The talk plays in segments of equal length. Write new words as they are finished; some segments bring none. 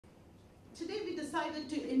decided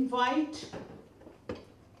to invite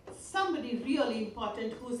somebody really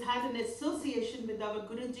important who's had an association with our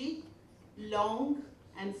Guruji, long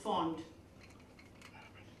and fond.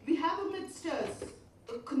 We have amidst us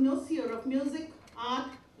a connoisseur of music,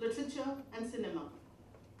 art, literature, and cinema.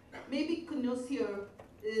 Maybe connoisseur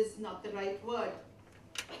is not the right word.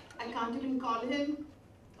 I can't even call him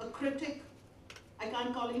a critic. I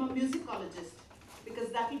can't call him a musicologist, because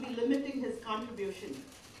that will be limiting his contribution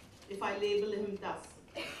if I label him thus.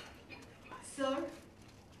 Sir,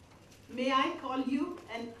 may I call you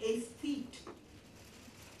an aesthete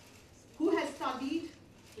who has studied,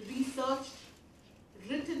 researched,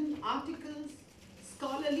 written articles,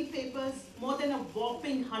 scholarly papers, more than a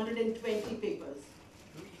whopping 120 papers,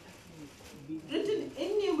 written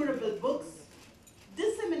innumerable books,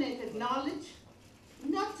 disseminated knowledge,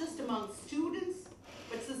 not just among students,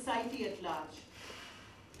 but society at large.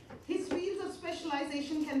 His fields of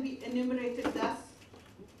specialization can be enumerated thus: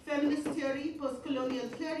 feminist theory, post-colonial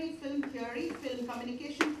theory, film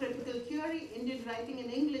communication, critical theory, Indian writing in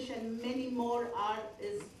English, and many more are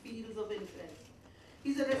his fields of interest.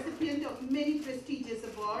 He's a recipient of many prestigious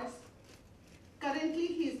awards. Currently,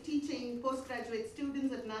 he is teaching postgraduate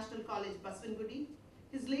students at National College, Baswangudi.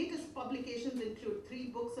 His latest publications include 3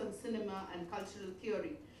 books on cinema and cultural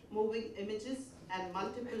theory, Moving Images and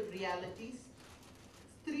Multiple Realities,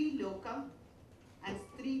 Stri Loka, and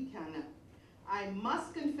Stri Dhyana. I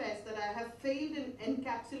must confess that I have failed in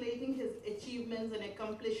encapsulating his achievements and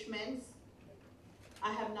accomplishments.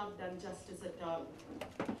 I have not done justice at all.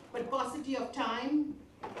 But paucity of time,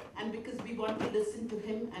 and because we want to listen to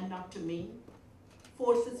him and not to me,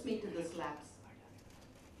 forces me to this lapse.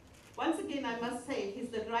 Once again, I must say, he's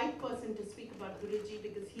the right person to speak about Guruji,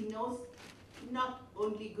 because he knows not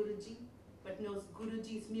only Guruji, but knows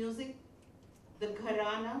Guruji's music, the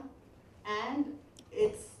Gharana, and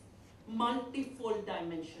its multifold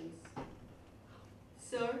dimensions.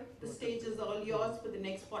 Sir, the stage is all yours for the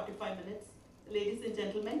next 45 minutes. Ladies and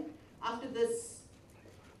gentlemen, after this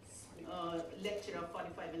lecture of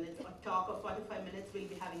 45 minutes, or talk of 45 minutes, we'll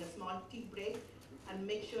be having a small tea break, and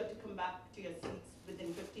make sure to come back to your seats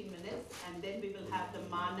within 15 minutes, and then we will have the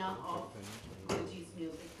mana of Guruji's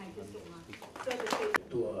music. Thank you so much. Sir, the stage.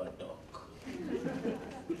 To our talk.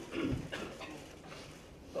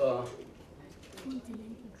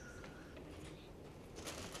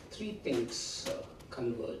 3 things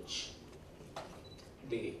converge: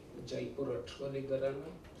 the Jaipur Atroli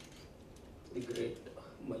Gharana, the great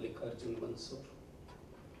Mallikarjun Mansur,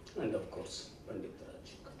 and of course Pandit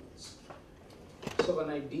Rajshekhar Mansur. So when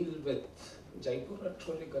I deal with Jaipur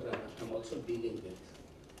Atroli Gharana, I'm also dealing with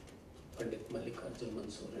Pandit Mallikarjun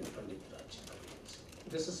Mansur and Pandit Rajshekhar Mansur.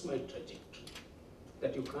 This is my trajectory,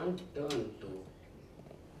 that you can't turn to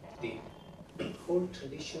the whole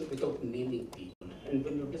tradition without naming people. And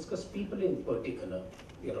when you discuss people in particular,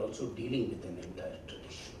 we are also dealing with an entire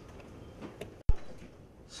tradition.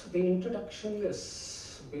 So the introduction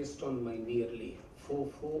is based on my nearly four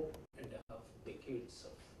and a half decades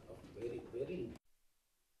of very, very...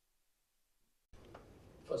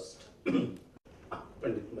 First,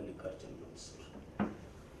 Pandit Mallikarjun Mansur.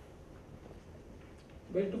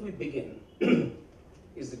 Where do we begin?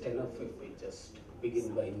 Is it enough if we just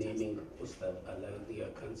begin by naming Ustad Alaidia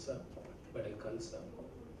Khansa, Bade Khansa,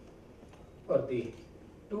 or the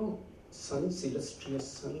 2 sons, illustrious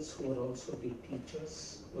sons, who are also the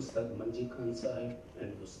teachers, Ustad Manji Khan Sahib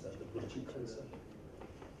and Ustad Gurji Khan Sahib?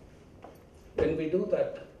 When we do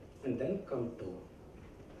that and then come to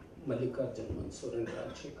Mallikarjun Mansur and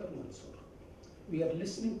Rajshekhar Mansur, we are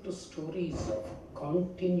listening to stories of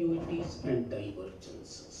continuities and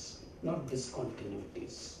divergences, not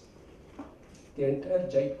discontinuities. The entire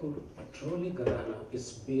Jaipur Atroli Gharana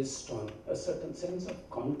is based on a certain sense of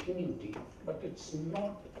continuity, but it's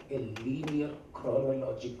not a linear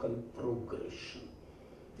chronological progression.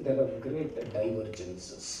 There are great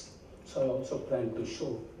divergences. So I also plan to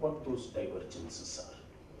show what those divergences are.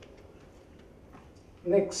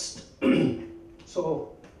 Next,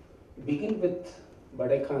 so begin with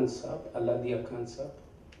Bade Khan Sahib, Alladia Khan Sahib,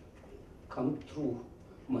 come through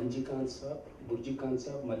Manji Khan Sahib, Gurji Khan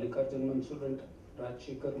Sahib, Mallikarjun Mansur and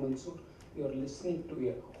Rajshekhar Mansur. You are listening to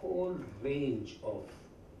a whole range of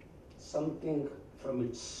something from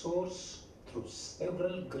its source through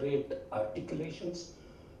several great articulations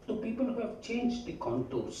to people who have changed the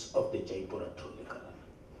contours of the Jaipur Atroli Gharana.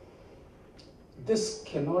 This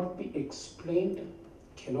cannot be explained,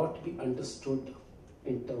 cannot be understood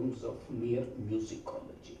in terms of mere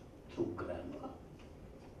musicology through grammar.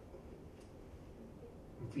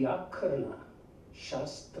 Vyakarana,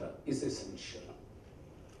 Shastra is essential.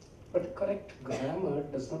 But correct grammar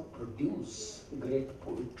does not produce great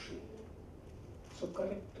poetry. So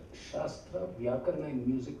correct Shastra, Vyakarana in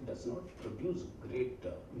music does not produce great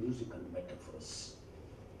musical metaphors.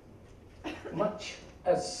 Much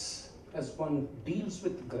as one deals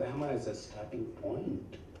with grammar as a starting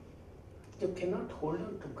point, you cannot hold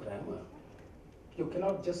on to grammar. You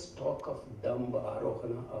cannot just talk of Damba,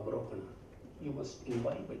 Arohana, Avrohana. You must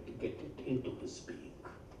imbibe it, get it into his being.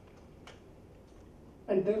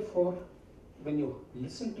 And therefore, when you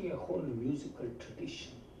listen to a whole musical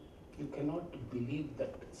tradition, you cannot believe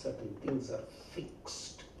that certain things are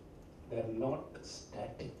fixed. They are not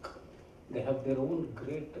static. They have their own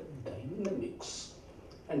great dynamics.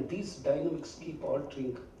 And these dynamics keep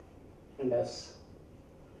altering. And as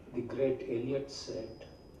the great Eliot said,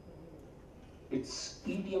 it's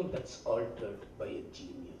idiom that's altered by a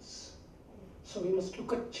genius. So we must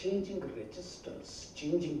look at changing registers,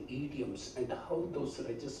 changing idioms, and how those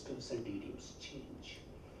registers and idioms change.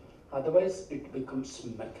 Otherwise, it becomes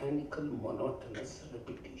mechanical, monotonous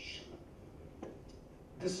repetition.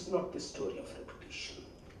 This is not the story of repetition.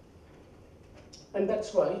 And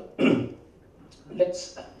that's why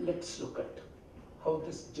let's look at how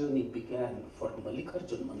this journey began for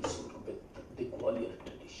Mallikarjun Mansur with the Gwalior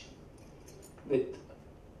tradition, with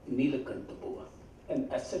Nilakanta Bua, an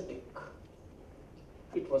ascetic.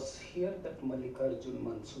 It was here that Mallikarjun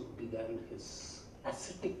Mansur began his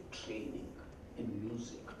ascetic training in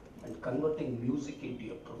music and converting music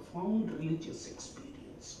into a profound religious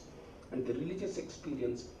experience. And the religious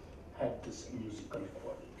experience had this musical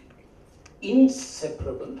quality.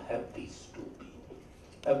 Inseparable have these two been.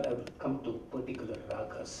 I will come to particular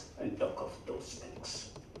ragas and talk of those things.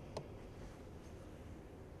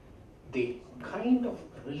 The kind of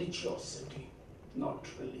religiosity, not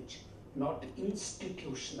religion, not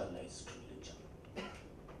institutionalized religion.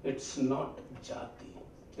 It's not jati,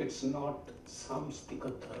 it's not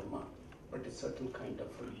samstika dharma, but a certain kind of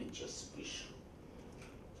religious vision.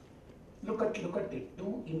 Look at the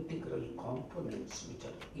two integral components which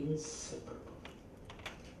are inseparable.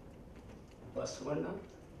 Basavana,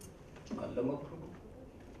 Allamaprabhu,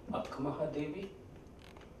 Akkamahadevi,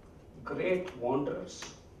 great wanderers,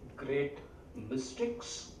 great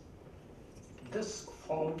mystics. This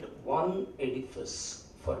formed one edifice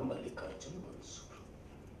for Mallikarjun Mansur.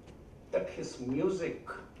 That his music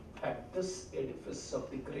had this edifice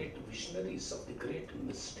of the great visionaries, of the great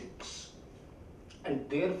mystics. And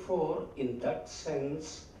therefore, in that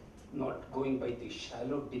sense, not going by the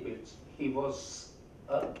shallow debates, he was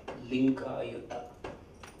a Lingayata,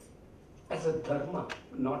 as a dharma,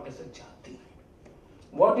 not as a jati.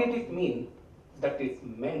 What did it mean? That it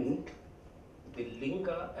meant the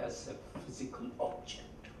linga as a physical object,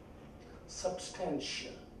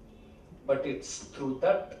 substantial, but it's through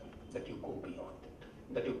that you go beyond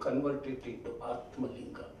it, that you convert it into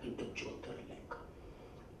Atmalinga, into Jyotirlinga.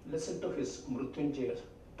 Listen to his Mrutyunjaya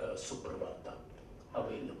Suprabhata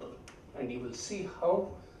available, and you will see how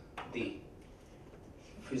the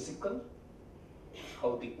physical,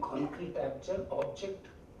 how the concrete object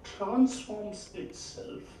transforms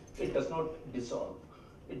itself. It does not dissolve,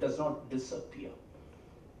 it does not disappear.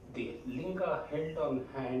 The linga held on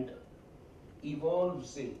hand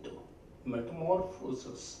evolves into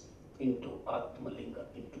metamorphosis into Atmalinga,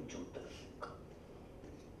 into Jyotirlinga.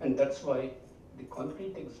 And that's why the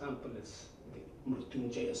concrete example is the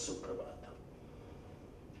Mrutyunjaya Suprabhata.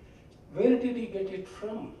 Where did he get it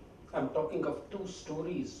from? I'm talking of two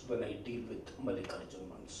stories when I deal with Mallikarjun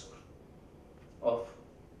Mansur, of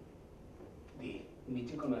the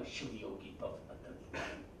Nijaguna Shivayogi of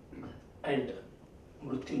Atani and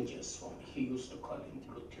Mrutyunjaya Swami. He used to call him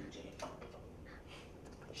Mrutyunjaya.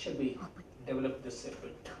 Shall we develop this a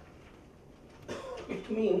bit? It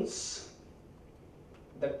means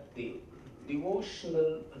that the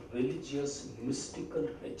devotional, religious, mystical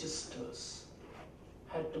registers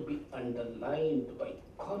had to be underlined by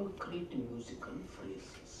concrete musical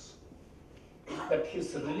phrases. That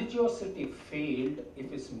his religiosity failed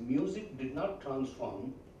if his music did not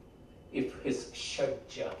transform, if his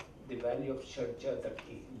shadja, the value of shadja that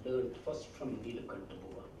he learned first from Nilakanta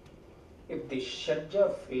Bua, if the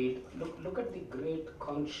shadja failed, look at the great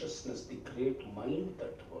consciousness, the great mind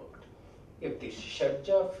that worked. If the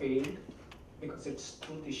shadja failed, because it's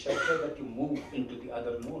through the shadja that you move into the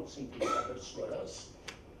other notes, into the other swaras.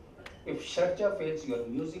 If shadja fails, your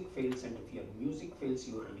music fails, and if your music fails,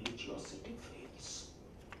 your religiosity fails.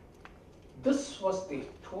 This was the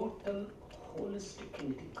total holistic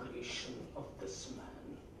integration of this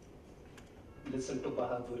man. Listen to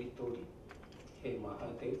Bahaduri Tori, Hey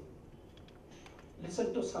Mahadev.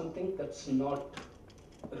 Listen to something that's not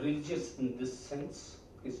religious in this sense,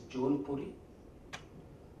 is Jonpuri,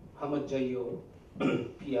 Hamajayo,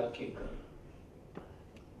 Piyakekar.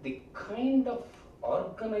 The kind of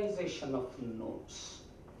organization of notes,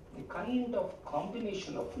 the kind of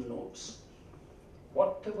combination of notes,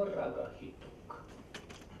 whatever raga he took,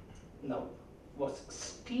 now was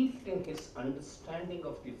steeped in his understanding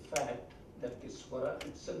of the fact that the swara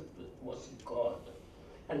itself was God,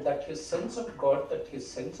 and that his sense of God, that his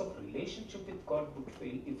sense of relationship with God would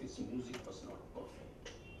fail if his music was not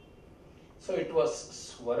perfect. So it was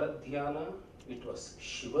swara dhyana, it was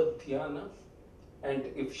shiva dhyana, and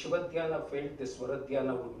if shiva dhyana failed, the swara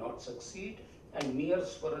dhyana would not succeed, and mere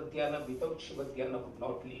swara dhyana without shiva dhyana would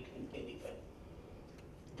not lead him anywhere.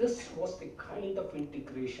 This was the kind of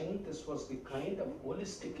integration, this was the kind of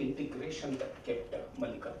holistic integration that kept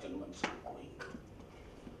Mallikarjun Mansur going.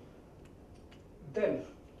 Then,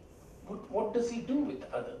 what does he do with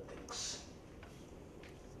other things?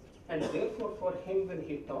 And therefore, for him, when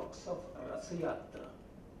he talks of Rasayatra,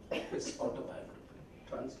 his autobiography,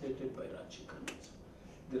 translated by Rajshekhar Mansur,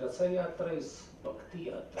 the Rasayatra is Bhakti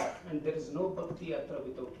Yatra, and there is no Bhakti Yatra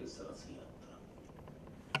without his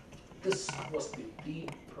Rasayatra. This was the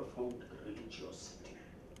deep, profound religiosity.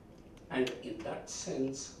 And in that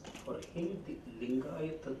sense, for him, the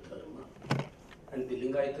Lingayata Dharma, and the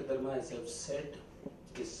Lingayata Dharma, as I have said,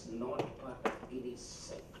 is not part of any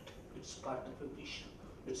sect. It's part of a vision.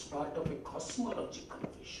 It's part of a cosmological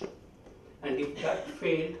vision. And if that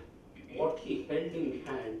failed, what he held in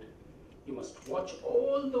hand, you must watch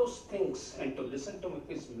all those things, and to listen to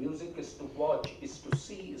his music is to watch, is to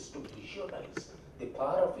see, is to visualize the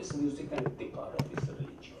power of his music and the power of his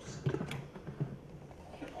religiosity.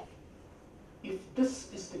 If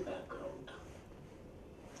this is the background,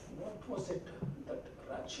 what was it that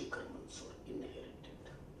Rajshekhar Mansur inherited?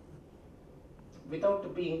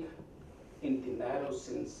 Without being, in the narrow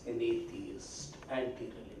sense, an atheist,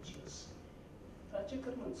 anti-religious,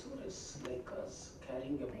 Rajshekhar Mansur is like us,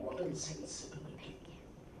 carrying a modern sensibility.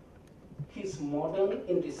 He's modern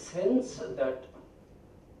in the sense that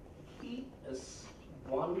he is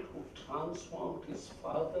one who transformed his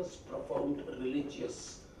father's profound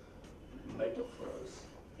religious metaphors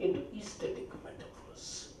into aesthetic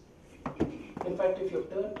metaphors. In fact, if you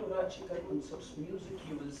turn to Rajshekhar Mansur's music,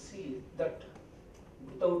 you will see that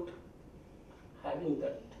without having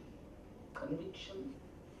that conviction,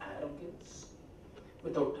 arrogance,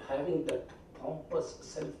 without having that pompous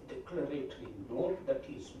self-declaratory note that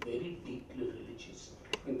he is very deeply religious.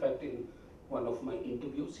 In fact, in one of my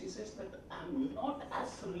interviews, he says that I'm not as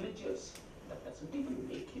religious. That doesn't even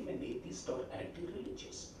make him an atheist or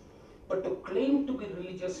anti-religious. But to claim to be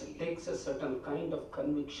religious, it takes a certain kind of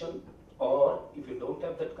conviction, or if you don't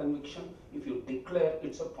have that conviction, if you declare,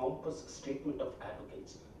 it's a pompous statement of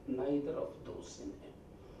arrogance. Neither of those in him.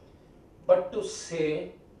 But to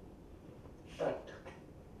say that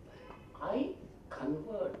I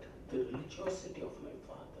convert the religiosity of my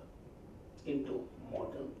father into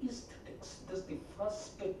modern aesthetics. This is the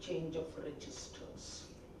first change of registers.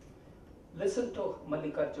 Listen to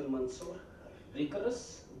Mallikarjun Mansur,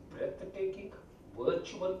 rigorous, breathtaking,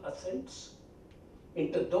 virtual ascents.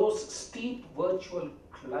 Into those steep virtual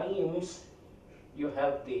climbs, you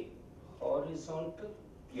have the horizontal,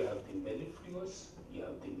 you have the mellifluous, you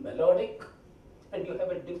have the melodic, and you have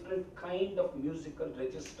a different kind of musical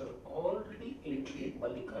register already entering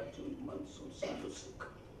Mallikarjun Mansur's music.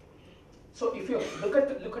 So if you look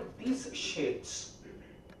at these shades,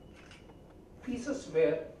 pieces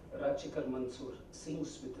where Rajshekhar Mansur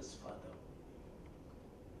sings with his father,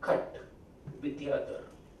 Cut, Vidyadhar,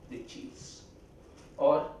 the cheese,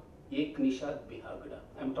 or Ek Nishad Bihagda.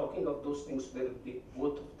 I'm talking of those things where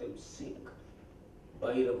both of them sing,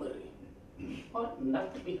 Bairamari, or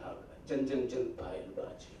Nat Bihagda, Jan Jan Jan Bhail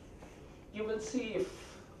Baji. You will see if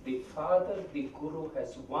the father, the guru,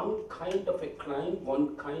 has one kind of a climb,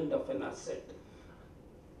 one kind of an ascent.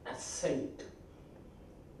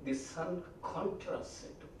 The son contrasts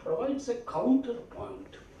it, provides a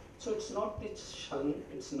counterpoint. So it's not the shan,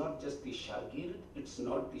 it's not just the shagird, it's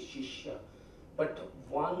not the shishya, but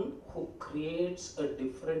one who creates a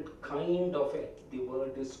different kind of the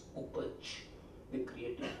word is upaj, the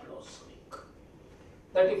creative blossoming.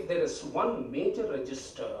 That if there is one major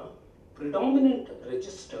register, predominant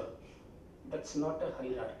register, that's not a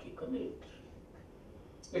hierarchical entry.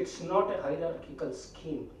 It's not a hierarchical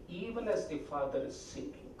scheme, even as the father is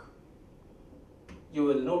singing. You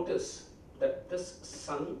will notice that this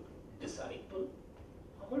son, disciple,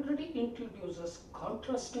 already introduces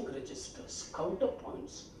contrasting registers,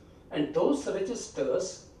 counterpoints, and those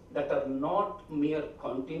registers that are not mere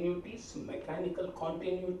continuities, mechanical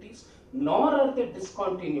continuities, nor are they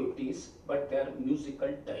discontinuities, but they are musical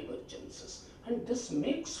divergences. And this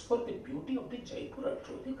makes for the beauty of the Jaipur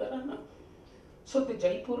Atroli Gharana. So the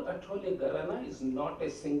Jaipur Atroli Gharana is not a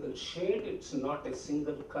single shade, it's not a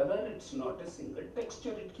single color, it's not a single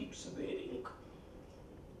texture, it keeps varying.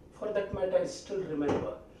 For that matter, I still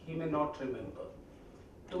remember, he may not remember,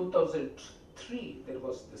 2003 there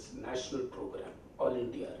was this national program, All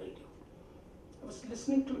India Radio. I was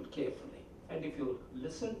listening to it carefully, and if you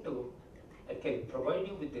listen to, I can provide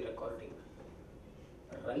you with the recording,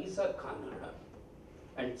 Raisa Kannada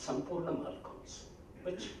and Sampurna Malcolms,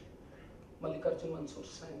 which Mallikarjun Mansur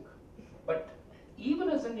sang. But even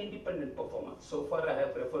as an independent performer, so far I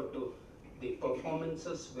have referred to the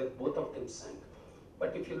performances where both of them sang.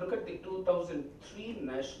 But if you look at the 2003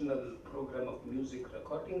 National Program of Music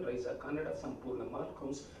Recording, Raisa Kannada, Sampurna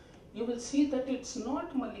Malcolms, you will see that it's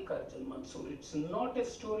not Mallikarjun Mansur, it's not a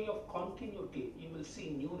story of continuity. You will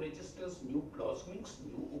see new registers, new blossomings,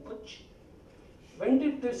 new upach. When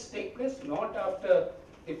did this take place? Not after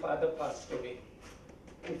the father passed away.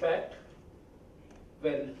 In fact,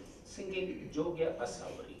 while singing Jogya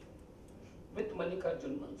Asavari with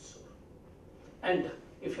Mallikarjun Mansur. And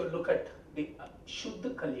if you look at the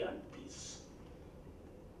Shuddha Kalyan piece,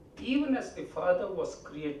 even as the father was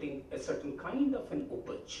creating a certain kind of an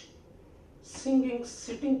upach, singing,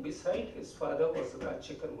 sitting beside his father was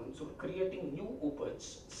Rajshekhar Mansur, creating new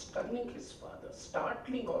upach, stunning his father,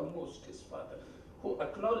 startling almost his father, who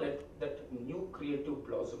acknowledged that new creative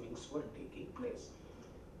blossomings were taking place.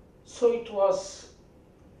 So it was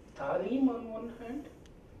Talim on one hand,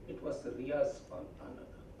 it was Riyaz on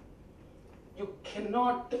another. You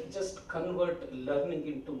cannot just convert learning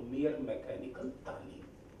into mere mechanical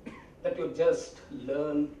talim. That you just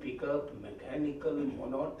learn, pick up, mechanical,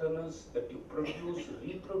 monotonous, that you produce,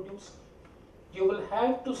 reproduce. You will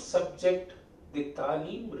have to subject the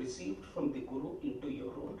talim received from the Guru into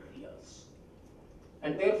your own riyaz.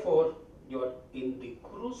 And therefore, you are in the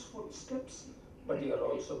Guru's footsteps, but you are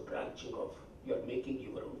also branching off. You are making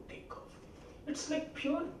your own takeoff. It's like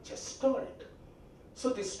pure gestalt. So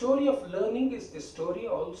the story of learning is the story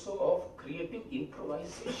also of creative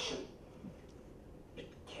improvisation. It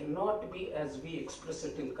cannot be, as we express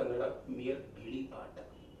it in Kannada, mere gidi pata,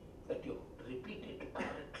 that you repeat it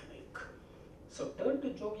parrot-like. So turn to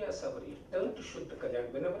Jogya Asavari, turn to Shuddha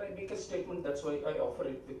Kalyan. Whenever I make a statement, that's why I offer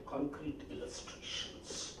it with concrete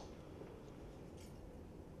illustrations.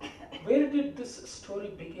 Where did this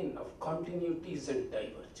story begin of continuities and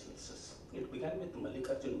divergences? It began with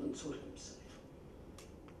Mallikarjun Mansur himself.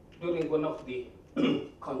 During one of the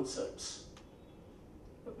concerts,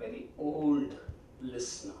 a very old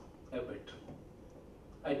listener, a veteran,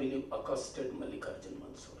 I believe, accosted Mallikarjun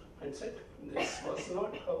Mansur and said, this was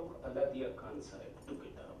not how Aladia Khan Sahib took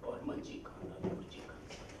it up, or Manji Khan or Burji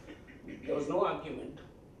Khan. There was no argument.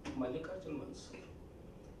 Mallikarjun Mansur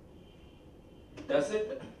does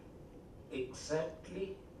it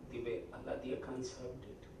exactly the way Aladia Khan Sahib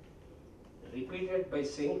did. Repeated by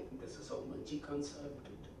saying, this is how Manji Khan Sahib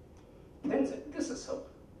did. Then said, this is how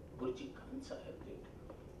Burji Khan Sahib did.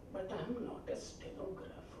 But I am not a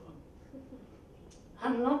stenographer. I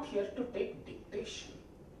am not here to take dictation.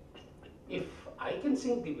 If I can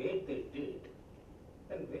sing the way they did,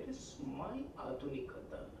 then where is my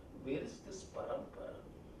Adunikata? Where is this Parampara?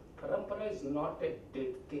 Parampara is not a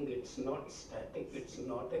dead thing, it's not static, it's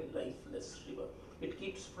not a lifeless river. It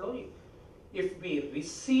keeps flowing. If we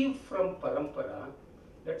receive from Parampara,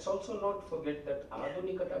 let's also not forget that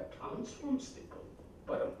Adunikata transforms the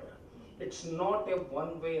Parampara. It's not a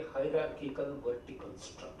one-way hierarchical vertical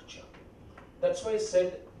structure. That's why I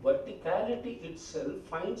said verticality itself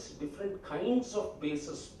finds different kinds of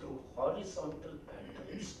bases through horizontal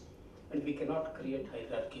patterns, and we cannot create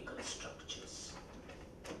hierarchical structures.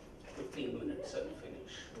 15 minutes I'll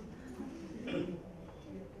finish.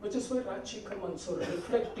 Which is why Rajshekhar Mansur,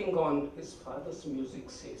 reflecting on his father's music,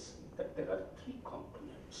 says that there are three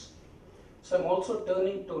components. So I'm also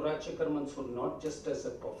turning to Rajshekhar Mansur not just as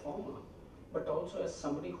a performer, but also as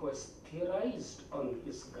somebody who has theorized on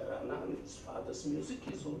his Gharana and his father's music,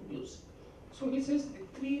 his own music. So he says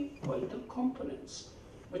the three vital components,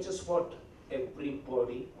 which is what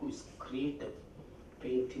everybody who is creative,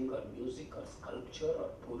 painting or music or sculpture or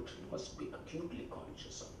poetry, must be acutely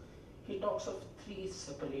conscious of. He talks of three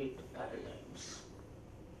separate paradigms.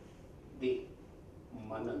 The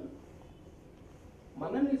Manan.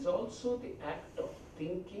 Manan is also the act of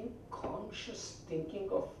thinking, conscious thinking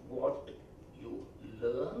of what you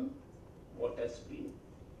learn, what has been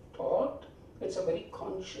taught. It's a very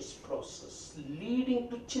conscious process leading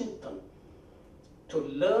to Chintan, To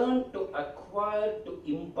learn, to acquire, to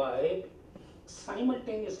imbibe,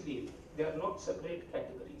 simultaneously, they are not separate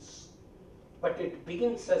categories. But it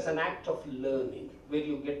begins as an act of learning, where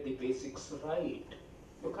you get the basics right.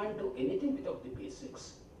 You can't do anything without the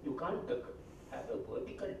basics. You can't have a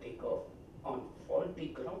vertical takeoff on faulty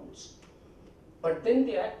grounds. But then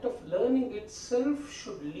the act of learning itself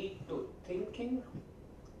should lead to thinking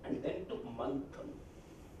and then to manthan.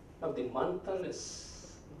 Now the manthan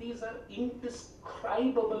is, these are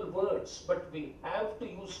indescribable words, but we have to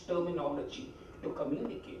use terminology to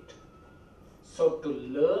communicate. So to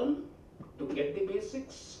learn, to get the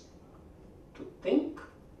basics, to think,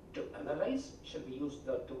 to analyze, shall we use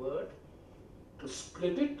that word, to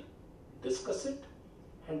split it, discuss it,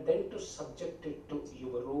 and then to subject it to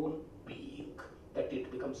your own being, that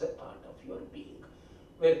it becomes a part of your being,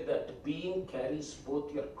 where that being carries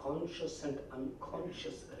both your conscious and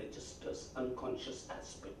unconscious registers, unconscious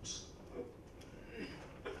aspects.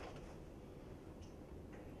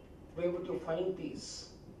 Where would you find these?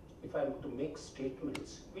 If I am to make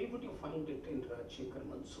statements, where would you find it in Rajshekhar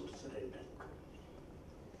Mansur's rendering?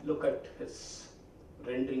 Look at his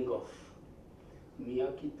rendering of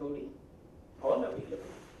Miyaki Tori, all available.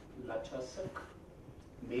 Lachasak,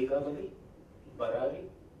 Meghavali, Barari,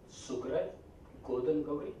 Sugrai, Godan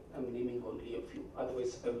Gauri. I'm naming only a few,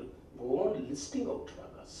 otherwise I will go on listing out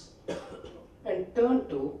ragas. And turn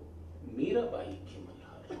to Mirabai Ki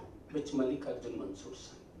Malhar, which Mallikarjun Mansur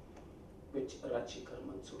sang, which Rajshekhar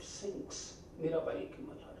Mansur sings. Mirabai Ki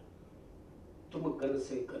Malhar. Tum Gan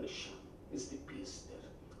Se Ganesha is the piece there.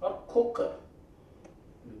 Or Kokar.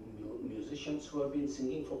 Musicians who have been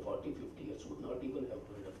singing for 40, 50 years would not even have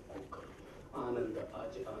heard of Kokar. Ananda,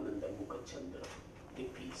 Aj Ananda Mukha Chandra, the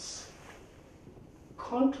piece.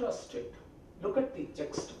 Contrast it, look at the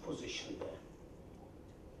juxtaposition there.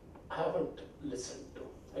 I haven't listened to,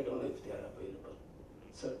 I don't know if they are available.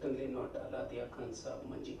 Certainly not Aladia Kansa,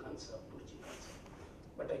 Manji Kansa, Purji Kansa.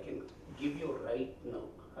 But I can give you right now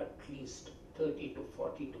at least 30 to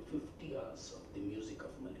 40 to 50 hours of the music of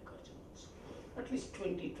Mallikarjun Mansur. At least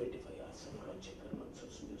 20, 25 hours of Rajshekhar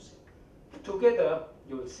Mansur's music. Together,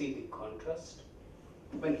 you will see the contrast.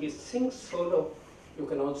 When he sings solo, you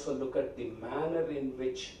can also look at the manner in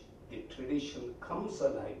which the tradition comes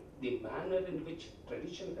alive, the manner in which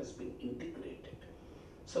tradition has been integrated.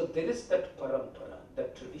 So there is that parampara,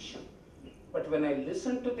 that tradition. But when I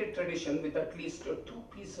listen to the tradition with at least 2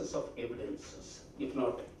 pieces of evidences, if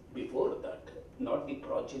not before that, not the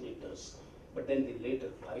progenitors, but then the later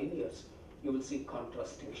pioneers, you will see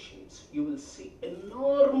contrasting shades. You will see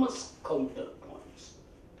enormous counterpoints.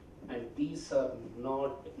 And these are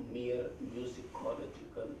not mere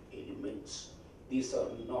musicological elements. These are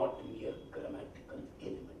not mere grammatical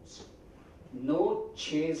elements. No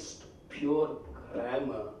chaste, pure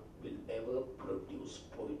grammar will ever produce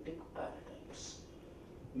poetic paradigms.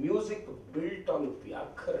 Music built on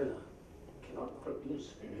Vyakarana cannot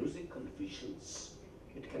produce musical visions.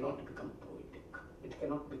 It cannot become poetic. It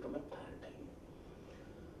cannot become a paradigm.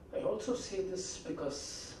 I also say this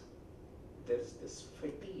because there is this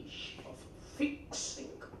fetish of fixing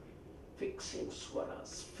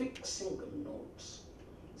swaras, fixing notes,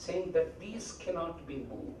 saying that these cannot be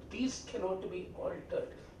moved, these cannot be altered.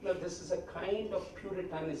 Now this is a kind of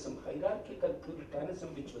puritanism, hierarchical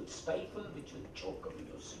puritanism, which will stifle, which will choke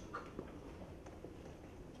music.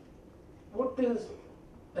 What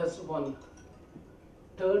does one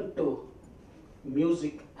turn to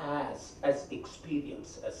music as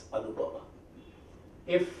experience, as anubhava?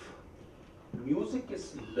 If music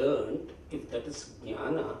is learned, if that is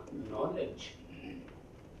jnana, knowledge,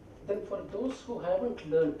 then for those who haven't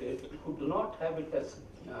learned it, who do not have it as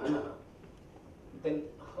jnana, then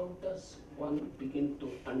how does one begin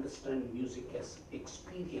to understand music as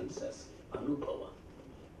experience, as anubhava?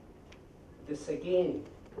 This again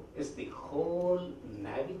is the whole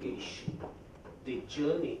navigation, the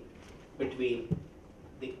journey between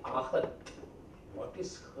the ahat, what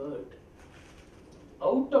is heard,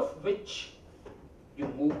 out of which you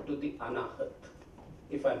move to the anahat.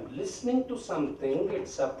 If I'm listening to something,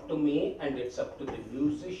 it's up to me and it's up to the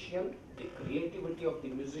musician, the creativity of the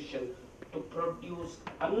musician, to produce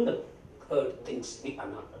unheard things, the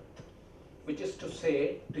anahat. Which is to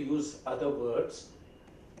say, to use other words,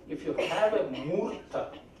 if you have a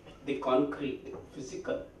murta, the concrete,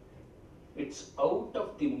 physical, it's out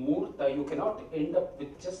of the murta, you cannot end up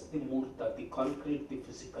with just the murta, the concrete, the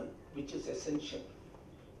physical, which is essential.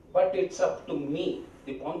 But it's up to me.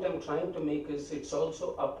 The point I'm trying to make is it's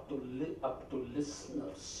also up to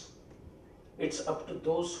listeners. It's up to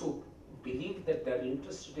those who believe that they're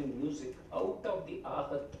interested in music. Out of the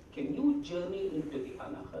ahat, can you journey into the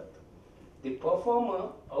anahat? The performer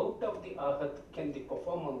out of the ahat, can the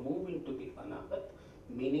performer move into the anahat,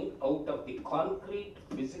 meaning out of the concrete,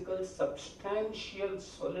 physical, substantial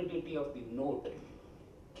solidity of the note,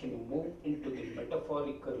 can you move into the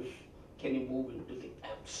metaphorical, can you move into the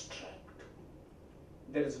abstract?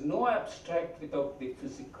 There is no abstract without the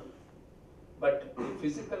physical, but the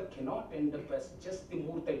physical cannot end up as just the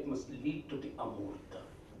murta, it must lead to the amurta.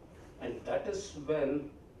 And that is when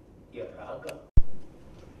a raga,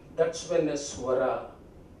 that's when a swara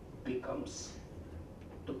becomes,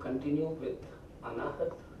 to continue with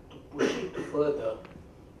anahat, to push it further,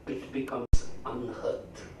 it becomes anhat,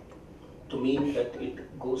 to mean that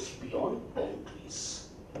it goes beyond boundaries.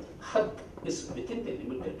 Had is within the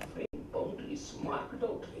limited frame, boundaries, marked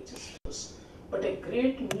out registers, but a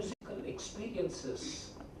great musical experience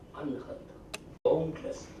is anhat,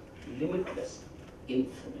 boundless, limitless,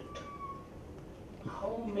 infinite.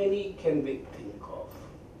 How many can we think of?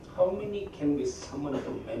 How many can we summon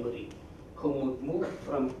to memory who would move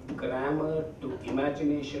from grammar to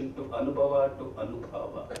imagination to anubhava to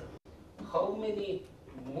anubhava? How many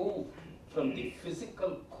move from the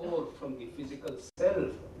physical core, from the physical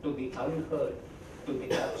self to the unheard, to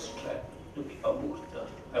the abstract, to the amurta?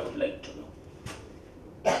 I would like to know.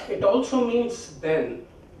 It also means then,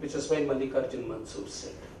 which is why Mallikarjun Mansur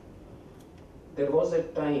said, there was a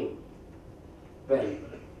time when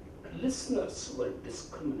listeners were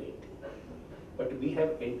discriminating, but we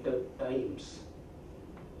have entered times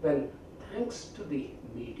when, thanks to the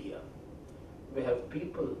media, we have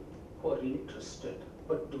people who are interested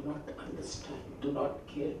but do not understand, do not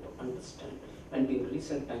care to understand, and in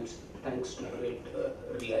recent times, thanks to great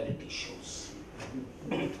reality shows.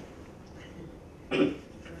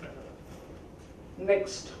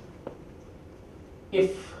 Next,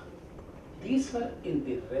 if these are in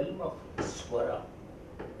the realm of swara,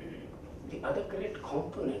 the other great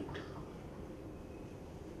component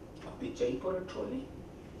of the Jaipura trolley,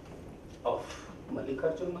 of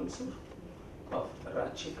Mallikarjun Mansur, of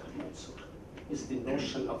Rajshekhar Mansur, is the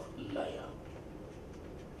notion of laya.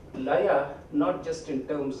 Laya, not just in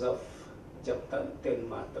terms of japtan 10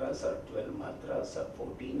 matras or 12 matras or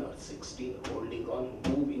 14 or 16 holding on,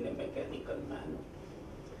 move in a mechanical manner,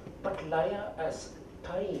 but laya as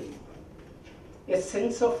time, a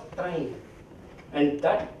sense of time, and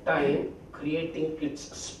that time creating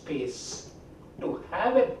its space to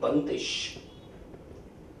have a bandish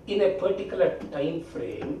in a particular time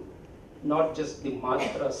frame, not just the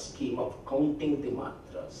matra scheme of counting the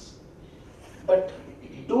matras, but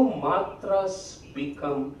do matras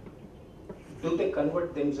become, do they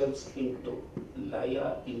convert themselves into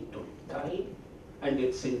laya, into time, and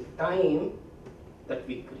it's in time that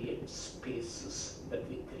we create spaces, that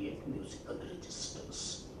we create musical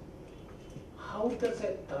registers. How does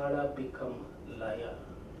a tala become laya,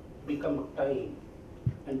 become time,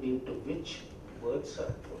 and into which words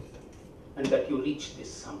are put, and that you reach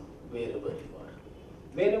this sum wherever you are.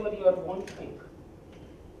 Wherever you are wandering.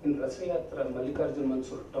 In Rasayatra, Mallikarjun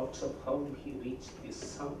Mansur talks of how he reached this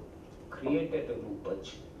sum, created a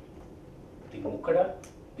rupaj, the mukada,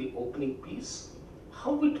 the opening piece,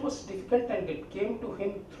 how it was difficult, and it came to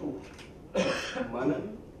him through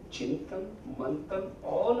manan, chintan, manthan,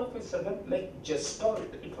 all of a sudden, like gestalt,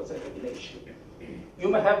 it was a revelation. You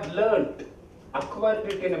may have learned,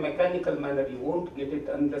 acquired it in a mechanical manner, you won't get it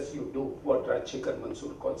unless you do what Rajshekhar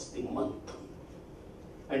Mansur calls the manthan.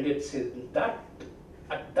 And it's in that,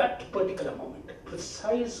 at that particular moment,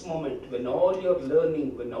 precise moment, when all your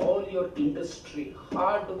learning, when all your industry,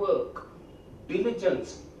 hard work,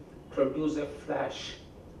 diligence produce a flash,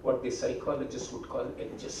 what the psychologists would call a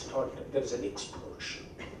gestalt, there's an explosion.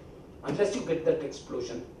 Unless you get that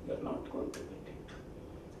explosion, you're not going to get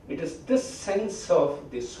it. It is this sense of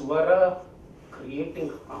the swara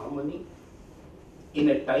creating harmony in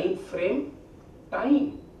a time frame,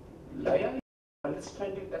 time, laya,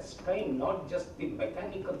 understand it as time, not just the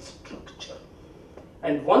mechanical structure.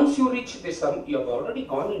 And once you reach the sum, you have already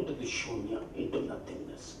gone into the shunya, into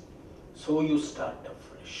nothingness. So you start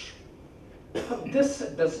afresh. This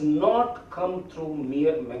does not come through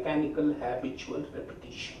mere mechanical habitual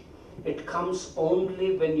repetition. It comes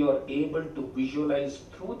only when you are able to visualize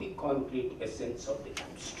through the concrete essence of the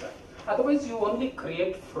abstract. Otherwise, you only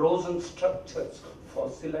create frozen structures,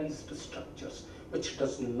 fossilized structures, which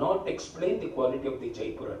does not explain the quality of the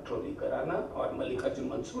Jaipura Troli Gharana or Mallikarjun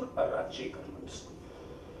Mansur or Rajshekhar Mansur.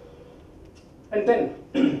 And then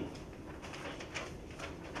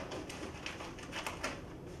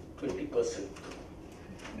 20%.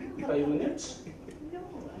 5 minutes? No.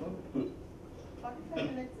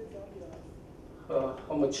 45 minutes is all yours.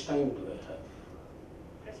 How much time do I have?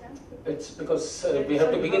 It's because we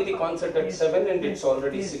have to begin the concert at 7 and it's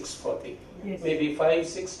already 6:40. Yes. Maybe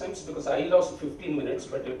 5-6 times, because I lost 15 minutes,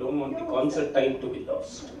 but I don't want the concert time to be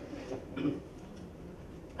lost.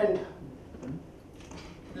 And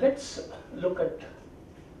let's look at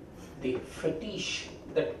the fetish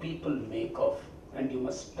that people make of, and you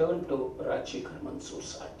must turn to Rajshekhar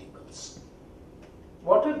Mansur's articles.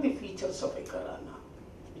 What are the features of a Gharana?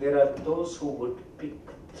 There are those who would pick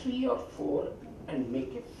 3 or 4 and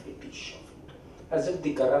make a fetish of it, as if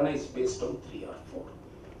the Gharana is based on 3 or 4.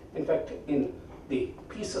 In fact, in the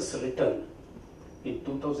pieces written in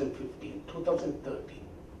 2015, 2013,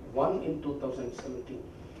 one in 2017,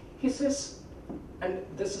 he says, and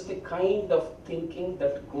this is the kind of thinking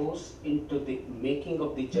that goes into the making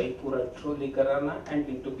of the Jaipura Troli Gharana and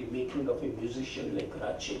into the making of a musician like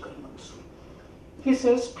Rajshekhar Mansur. He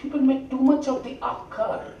says people make too much of the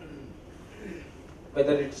akar,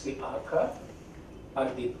 whether it's the akar or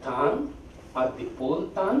the tan or the pol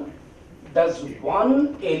tan. Does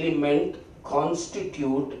one element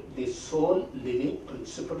constitute the sole living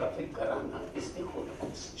principle of a Gharana is the whole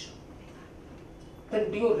question.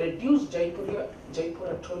 Then do you reduce Jaipura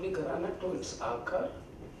Troli Gharana to its akar,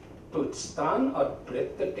 to its tan or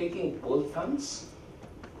breathtaking pol tans?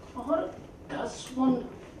 Or does one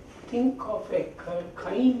think of a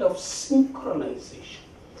kind of synchronization,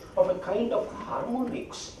 of a kind of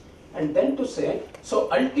harmonics, and then to say, so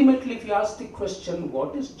ultimately if you ask the question,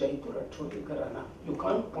 what is Jaipura Troli Gharana? You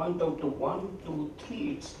can't point out to 1, 2,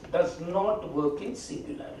 3, it does not work in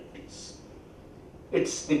singularities.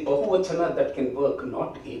 It's the Bahuvachana that can work,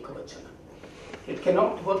 not Ekavachana. It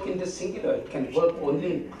cannot work in the singular, it can work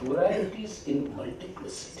only in pluralities, in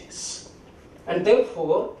multiplicities. And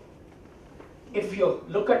therefore, if you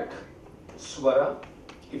look at Swara,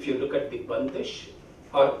 if you look at the Bandish,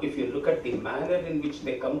 or if you look at the manner in which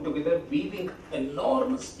they come together, weaving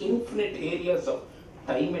enormous, infinite areas of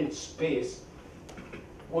time and space,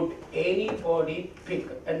 would anybody pick,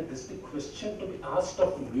 and this is the question to be asked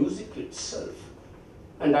of music itself,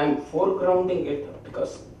 and I'm foregrounding it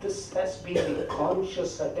because this has been the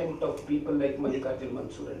conscious attempt of people like Mallikarjun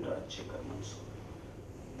Mansur and Rajshekhar Mansur.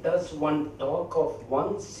 Does one talk of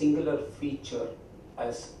one singular feature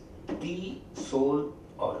as the soul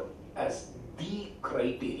or as the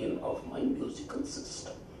criterion of my musical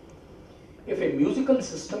system? If a musical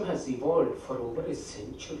system has evolved for over a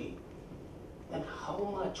century, then how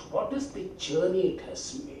much, what is the journey it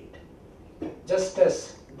has made? Just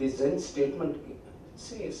as the Zen statement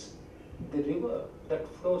says, the river that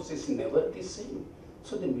flows is never the same.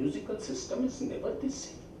 So the musical system is never the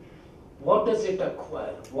same. What does it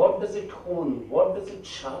acquire? What does it hone? What does it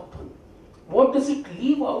sharpen? What does it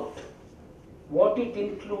leave out? What it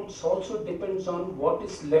includes also depends on what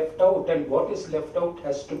is left out, and what is left out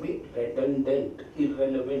has to be redundant,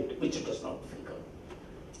 irrelevant, which it does not figure.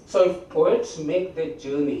 So if poets make their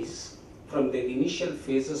journeys from their initial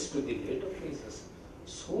phases to the later phases,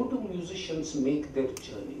 so do musicians make their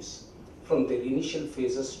journeys from their initial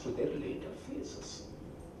phases to their later phases.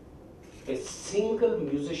 A single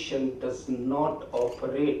musician does not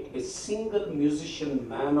operate, a single musician,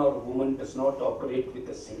 man or woman, does not operate with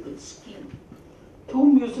a single scheme. Two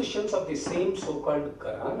musicians of the same so-called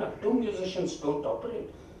Gharana, two musicians don't operate.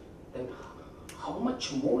 Then how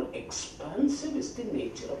much more expansive is the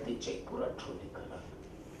nature of the Jaipura Troli Gharana?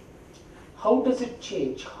 How does it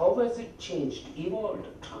change? How has it changed, evolved,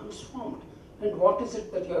 transformed? And what is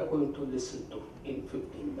it that you are going to listen to in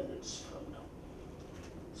 15 minutes from now?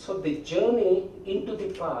 So the journey into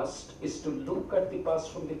the past is to look at the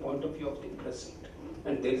past from the point of view of the present.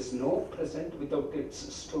 And there is no present without its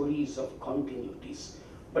stories of continuities.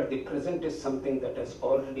 But the present is something that has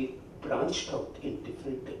already branched out in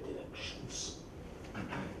different directions.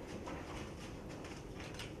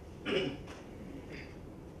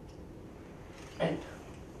 And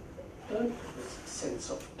turn to this sense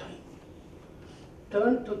of time.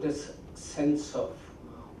 Turn to this sense of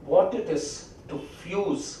what it is to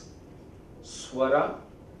fuse swara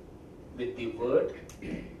with the word,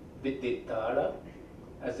 with the tala,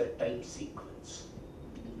 as a time sequence.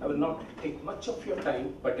 I will not take much of your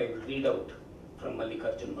time, but I will read out from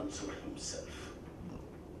Mallikarjun Mansur himself.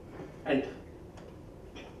 And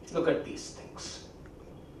look at these things.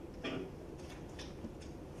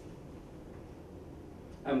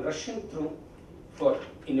 I'm rushing through for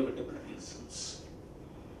inevitable reasons.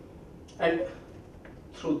 And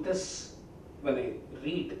through this, when I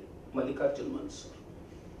read Mallikarjun Mansur,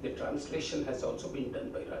 the translation has also been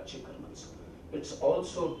done by Rajshekhar Mansur. It's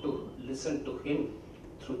also to listen to him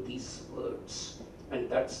through these words. And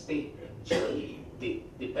that's the journey, the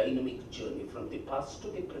dynamic journey from the past to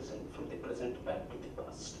the present, from the present back to the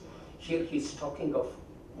past. here he's talking of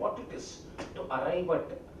what it is to arrive at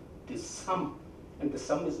the sum, and the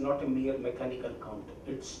sum is not a mere mechanical count.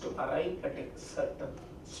 It's to arrive at a certain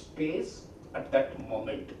space at that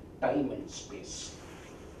moment, time and space.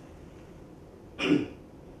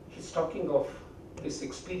 He's talking of his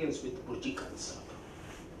experience with Burji Khansa.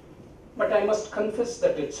 But I must confess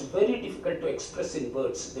that it's very difficult to express in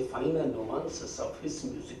words the finer nuances of his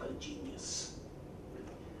musical genius.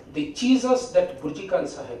 The cheezas that Burji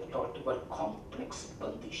Khansa had taught were complex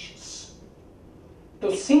bandishes.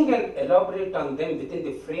 To sing and elaborate on them within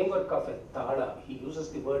the framework of a tada, he uses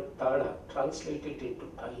the word tada, translated into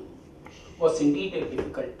time, was indeed a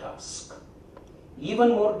difficult task. Even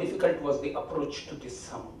more difficult was the approach to the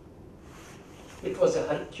sum. It was a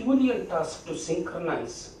Herculean task to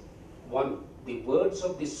synchronize, one, the words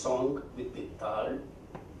of the song with the tal,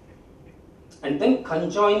 and then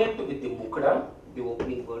conjoin it with the mukda, the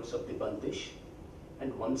opening words of the bandish,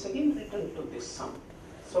 and once again return to the sum.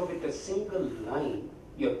 So with a single line,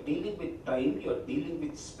 you're dealing with time, you're dealing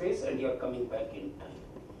with space, and you're coming back in time.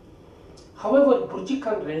 However, Burji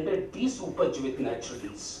Khan rendered these upaj with natural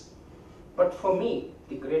ease. But for me,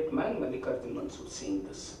 the great man Mallikarjun Mansur saying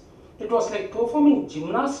this, it was like performing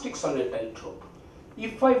gymnastics on a tightrope.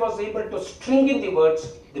 If I was able to string in the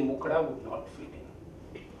words, the mukda would not fit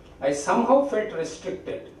in. I somehow felt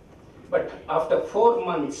restricted, but after 4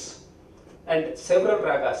 months and several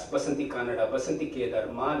ragas, Basanti Kannada, Basanti Kedar,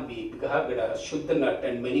 Malvi, Bhagada, Shuddhanat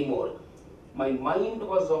and many more, my mind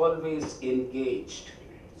was always engaged.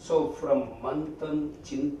 So from Manthan,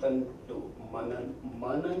 Chintan to Manan,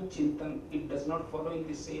 Manan, Chintan, it does not follow in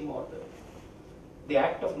the same order. The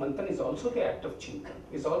act of Manthan is also the act of Chintan,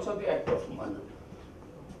 is also the act of Manan.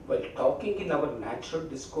 While talking in our natural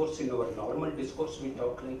discourse, in our normal discourse, we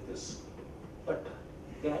talk like this. But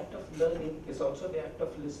the act of learning is also the act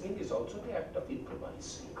of listening, is also the act of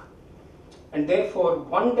improvising. And therefore,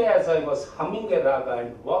 one day as I was humming a raga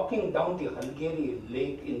and walking down the Halgeri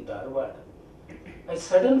lake in Dharwad, I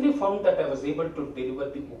suddenly found that I was able to deliver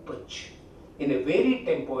the upaj in a varied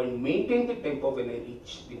tempo and maintain the tempo when I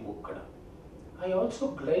reached the mukda. I also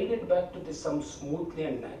glided back to the sum smoothly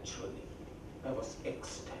and naturally. I was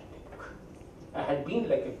ecstatic. I had been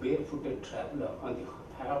like a barefooted traveler on the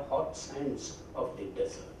hot sands of the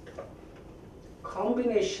desert.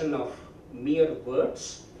 Combination of mere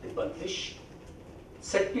words, the bandish,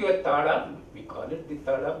 set to a tada, we call it the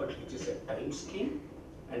tada, but which is a time scheme,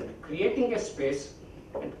 and creating a space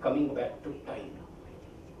and coming back to time.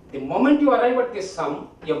 The moment you arrive at this sum,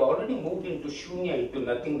 you have already moved into shunya, into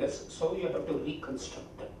nothingness, so you have to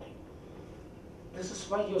reconstruct that time. This is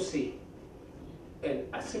why you see an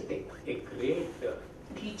ascetic, a great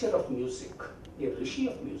teacher of music, a rishi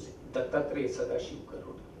of music, Dattatreya Sadashiv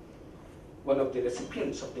Garud, one of the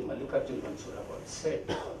recipients of the Mallikarjun Mansur Award,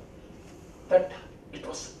 said that it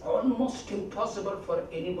was almost impossible for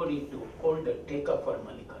anybody to hold a teka for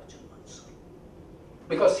Mallikarjun Mansur,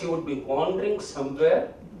 because he would be wandering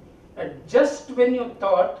somewhere, and just when you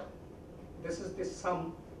thought this is the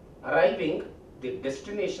sum arriving, the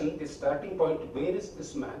destination, the starting point, where is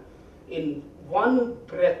this man? In one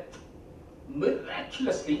breath,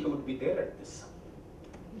 miraculously he would be there at this sum.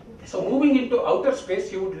 So moving into outer space,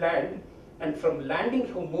 he would land, and from landing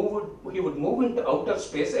he would move into outer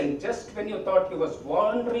space, and just when you thought he was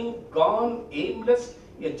wandering, gone, aimless,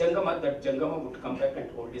 a Jangama, that Jangama would come back and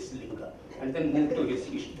hold his linga, and then move to his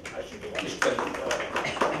Ishtalinga.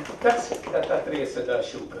 That's Dattatreya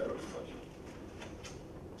Sadashiv Garud for you.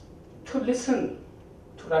 To listen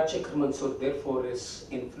to Rajshekhar Mansur, therefore, is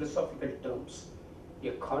in philosophical terms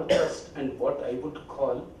a contrast and what I would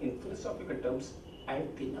call in philosophical terms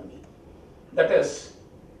antinomy. That is,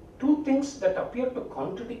 two things that appear to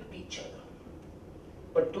contradict each other,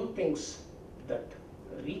 but two things that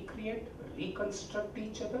recreate, reconstruct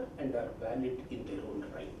each other and are valid in their own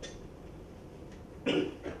right.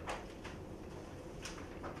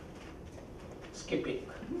 Skipping.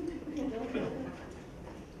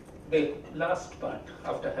 The last part,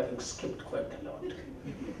 after having skipped quite a lot.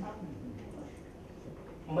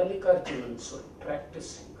 Mallikarjun Mansur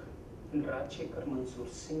practicing and Rajshekhar Mansur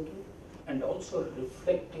singing and also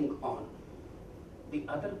reflecting on the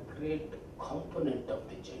other great component of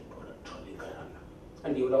the Jaipur Troli Gharana.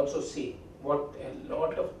 And you will also see what a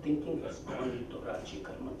lot of thinking has gone into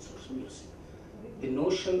Rajshekhar Mansur's music. The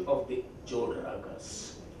notion of the Jod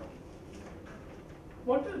Ragas.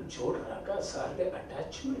 What are Jod Ragas? Are they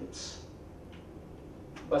attachments?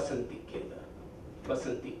 Basanti Kedar,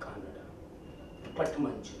 Basanti Kannada,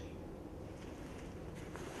 Patmanjari.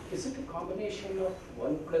 Is it a combination of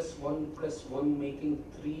 1 + 1 + 1 making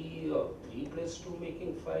 3, or 3 + 2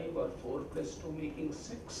 making 5, or 4 + 2 making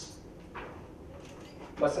 6?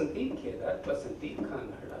 Vasanti Kedar, Vasanti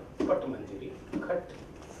Kannada, Patamanjari, Khat.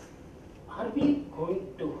 Are we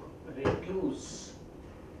going to reduce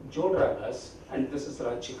Jod ragas, and this is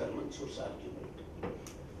Rajshekhar Mansur's argument,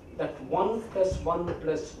 that 1 plus 1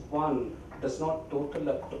 plus 1 does not total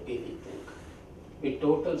up to anything. It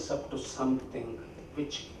totals up to something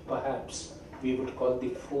which perhaps we would call the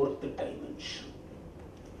fourth dimension.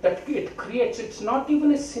 That it creates, it's not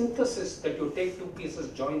even a synthesis that you take two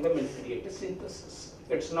pieces, join them and create a synthesis.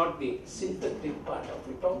 It's not the synthetic part of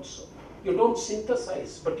it also. You don't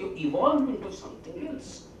synthesize, but you evolve into something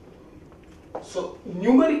else. So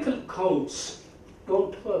numerical counts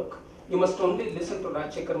don't work. You must only listen to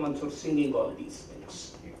Rajshekhar Mansur singing all these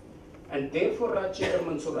things. And therefore Rajshekhar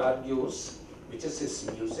Mansur argues, which is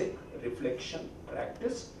his music, reflection,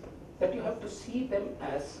 practice, that you have to see them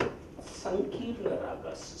as Sankirna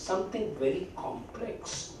ragas, something very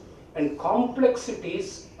complex. And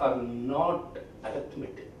complexities are not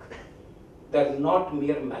arithmetic. They're not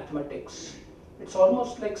mere mathematics. It's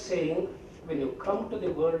almost like saying, when you come to the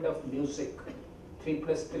world of music, 3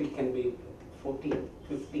 plus 3 can be 14,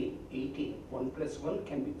 15, 18, 1 plus 1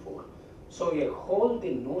 can be 4. So a whole,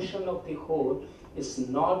 the notion of the whole is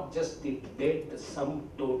not just the dead sum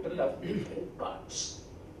total of different parts.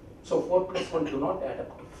 So 4 plus 1 do not add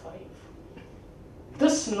up to 5.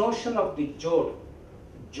 This notion of the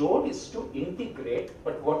Jod is to integrate,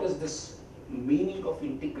 but what is this meaning of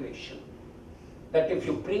integration? That if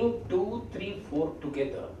you bring 2, 3, 4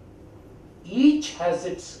 together, each has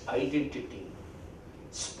its identity,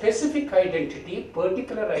 specific identity,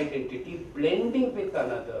 particular identity, blending with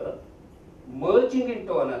another, merging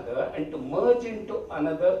into another, and to merge into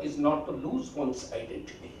another is not to lose one's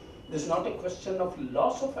identity. This is not a question of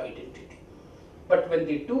loss of identity. But when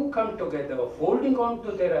the two come together, holding on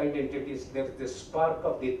to their identities, there's this spark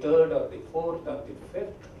of the third or the fourth or the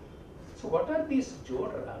fifth. So what are these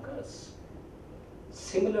Jod ragas?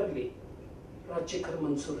 Similarly, Rajshekhar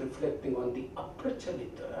Mansur reflecting on the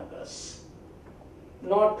Aprachalita ragas,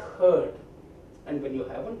 not heard. And when you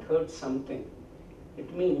haven't heard something,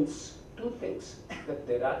 it means two things, that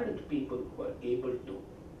there aren't people who are able to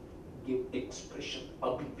give expression,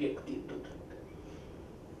 abhivyakti to that.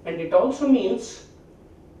 And it also means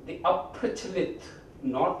the aprachalit,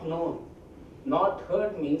 not known, not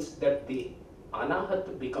heard means that the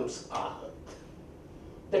anahat becomes ahat.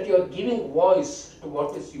 That you are giving voice to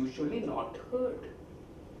what is usually not heard.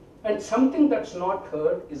 And something that's not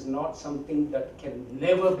heard is not something that can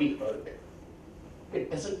never be heard. It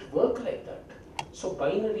doesn't work like that. So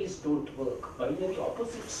binaries don't work, binary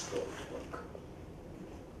opposites don't work.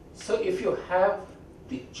 So if you have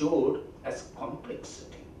the Jod as complexity,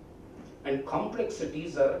 and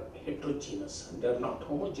complexities are heterogeneous, they are not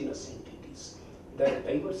homogeneous entities. They are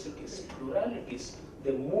diversities, pluralities.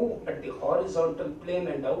 They move at the horizontal plane,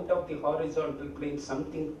 and out of the horizontal plane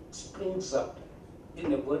something springs up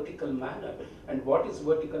in a vertical manner. And what is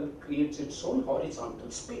vertical creates its own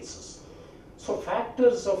horizontal spaces. So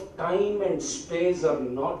factors of time and space are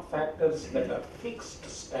not factors that are fixed,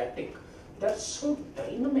 static. They're so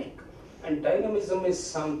dynamic. And dynamism is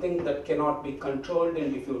something that cannot be controlled,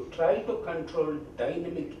 and if you try to control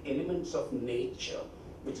dynamic elements of nature,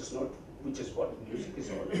 which is what music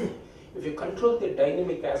is all about. If you control the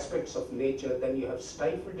dynamic aspects of nature, then you have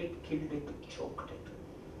stifled it, killed it, choked it.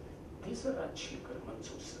 These are Rajshekhar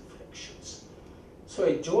Mansur's reflections. So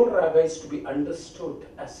a Jod raga is to be understood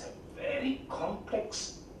as a very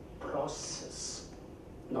complex process,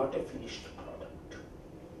 not a finished product.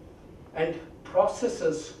 And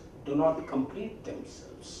processes do not complete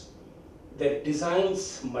themselves. Their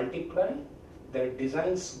designs multiply, their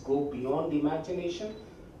designs go beyond imagination,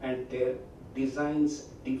 and their designs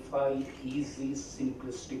defy easy,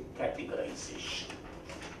 simplistic categorization.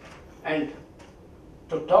 And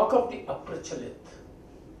to talk of the Aprachalit,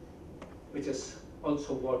 which is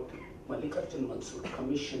also what Mallikarjun Mansur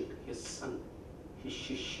commissioned his son, his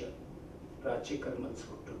Shishya, Rajshekhar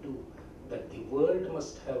Mansur, to do, that the world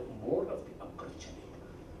must have more of the Aprachalit,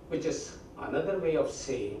 which is another way of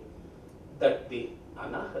saying that the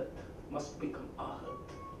anahat must become ahat.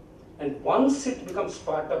 And once it becomes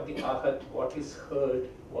part of the ahat, what is heard,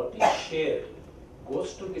 what is shared,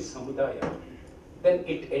 goes to the samudaya, then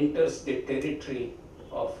it enters the territory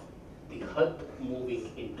of the had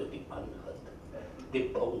moving into the anhad, the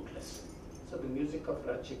boundless. So the music of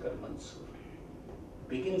Rajshekhar Mansur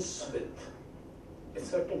begins with a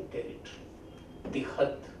certain territory. The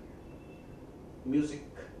had, music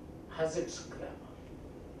has its grammar,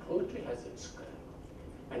 poetry has its grammar,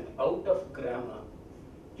 and out of grammar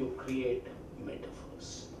you create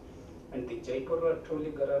metaphors. And the Jaipur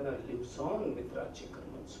Vartoli Gharana lives on with Rajshekhar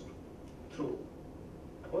Mansur through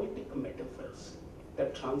poetic metaphors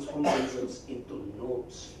that transform themselves into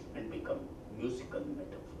notes and become musical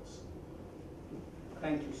metaphors.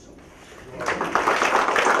 Thank you so much.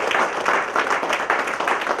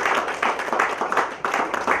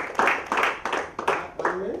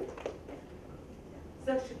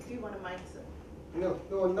 Sir, do you want a mic, sir?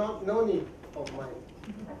 No need of mine.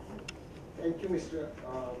 Thank you, Mr.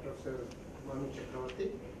 Professor Manu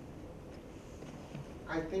Chakravarthy.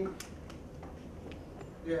 I think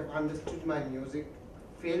you have understood my music,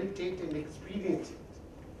 felt it and experienced it.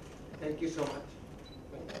 Thank you so much.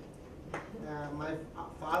 My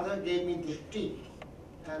father gave me this tea,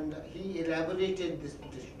 and he elaborated this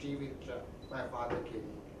tea which my father gave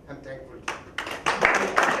me. I'm thankful to him.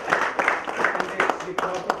 It's the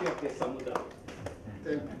property of the Samudra.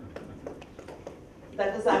 Thank you.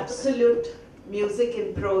 That was absolute music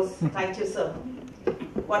in prose. Thank you, sir.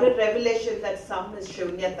 What a revelation that some is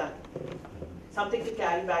shunyata. Something to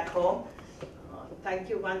carry back home. Thank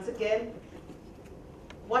you once again.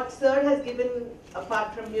 What sir has given,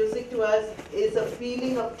 apart from music to us, is a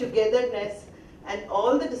feeling of togetherness, and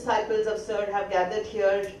all the disciples of sir have gathered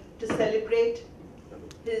here to celebrate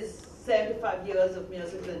his 75 years of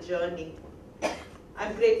musical journey.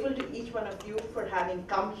 I'm grateful to each one of you for having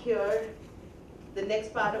come here. The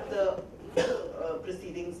next part of the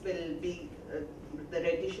proceedings will be the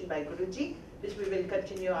rendition by Guruji, which we will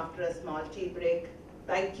continue after a small tea break.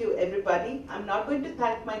 Thank you, everybody. I'm not going to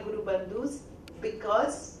thank my Guru Bandhus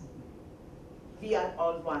because we are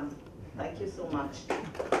all one. Thank you so much.